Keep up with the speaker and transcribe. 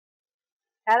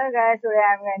Hello guys, today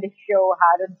I'm going to show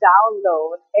how to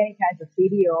download any kinds of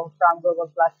video from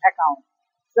Google Plus account.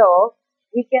 So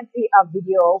we can see a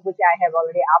video which I have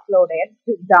already uploaded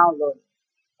to download.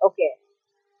 Okay,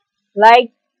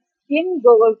 like in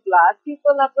Google Plus,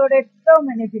 people uploaded so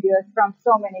many videos from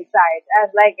so many sites.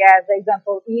 As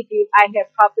example, YouTube, I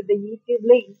have copied the YouTube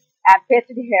link and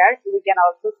pasted here. We can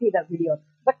also see the video.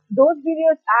 But those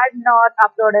videos are not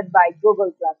uploaded by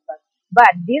Google Plus.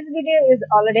 But this video is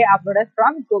already uploaded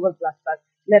from Google Plus.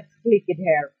 Let's click it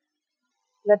here.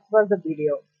 Let's watch the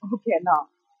video. Okay,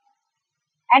 now.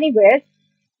 Anyways,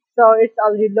 so it's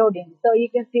already loading. So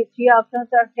you can see three options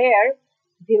are here: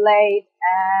 delayed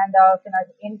and the option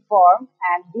is inform,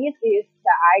 and this is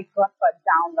the icon for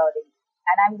downloading.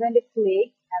 And I'm going to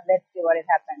click and let's see what it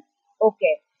happens.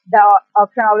 Okay, the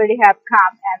option already have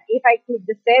come, and if I click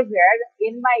the save here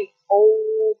in my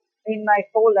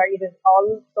folder, it is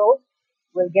also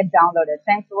will get downloaded.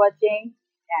 Thanks for watching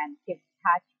and keep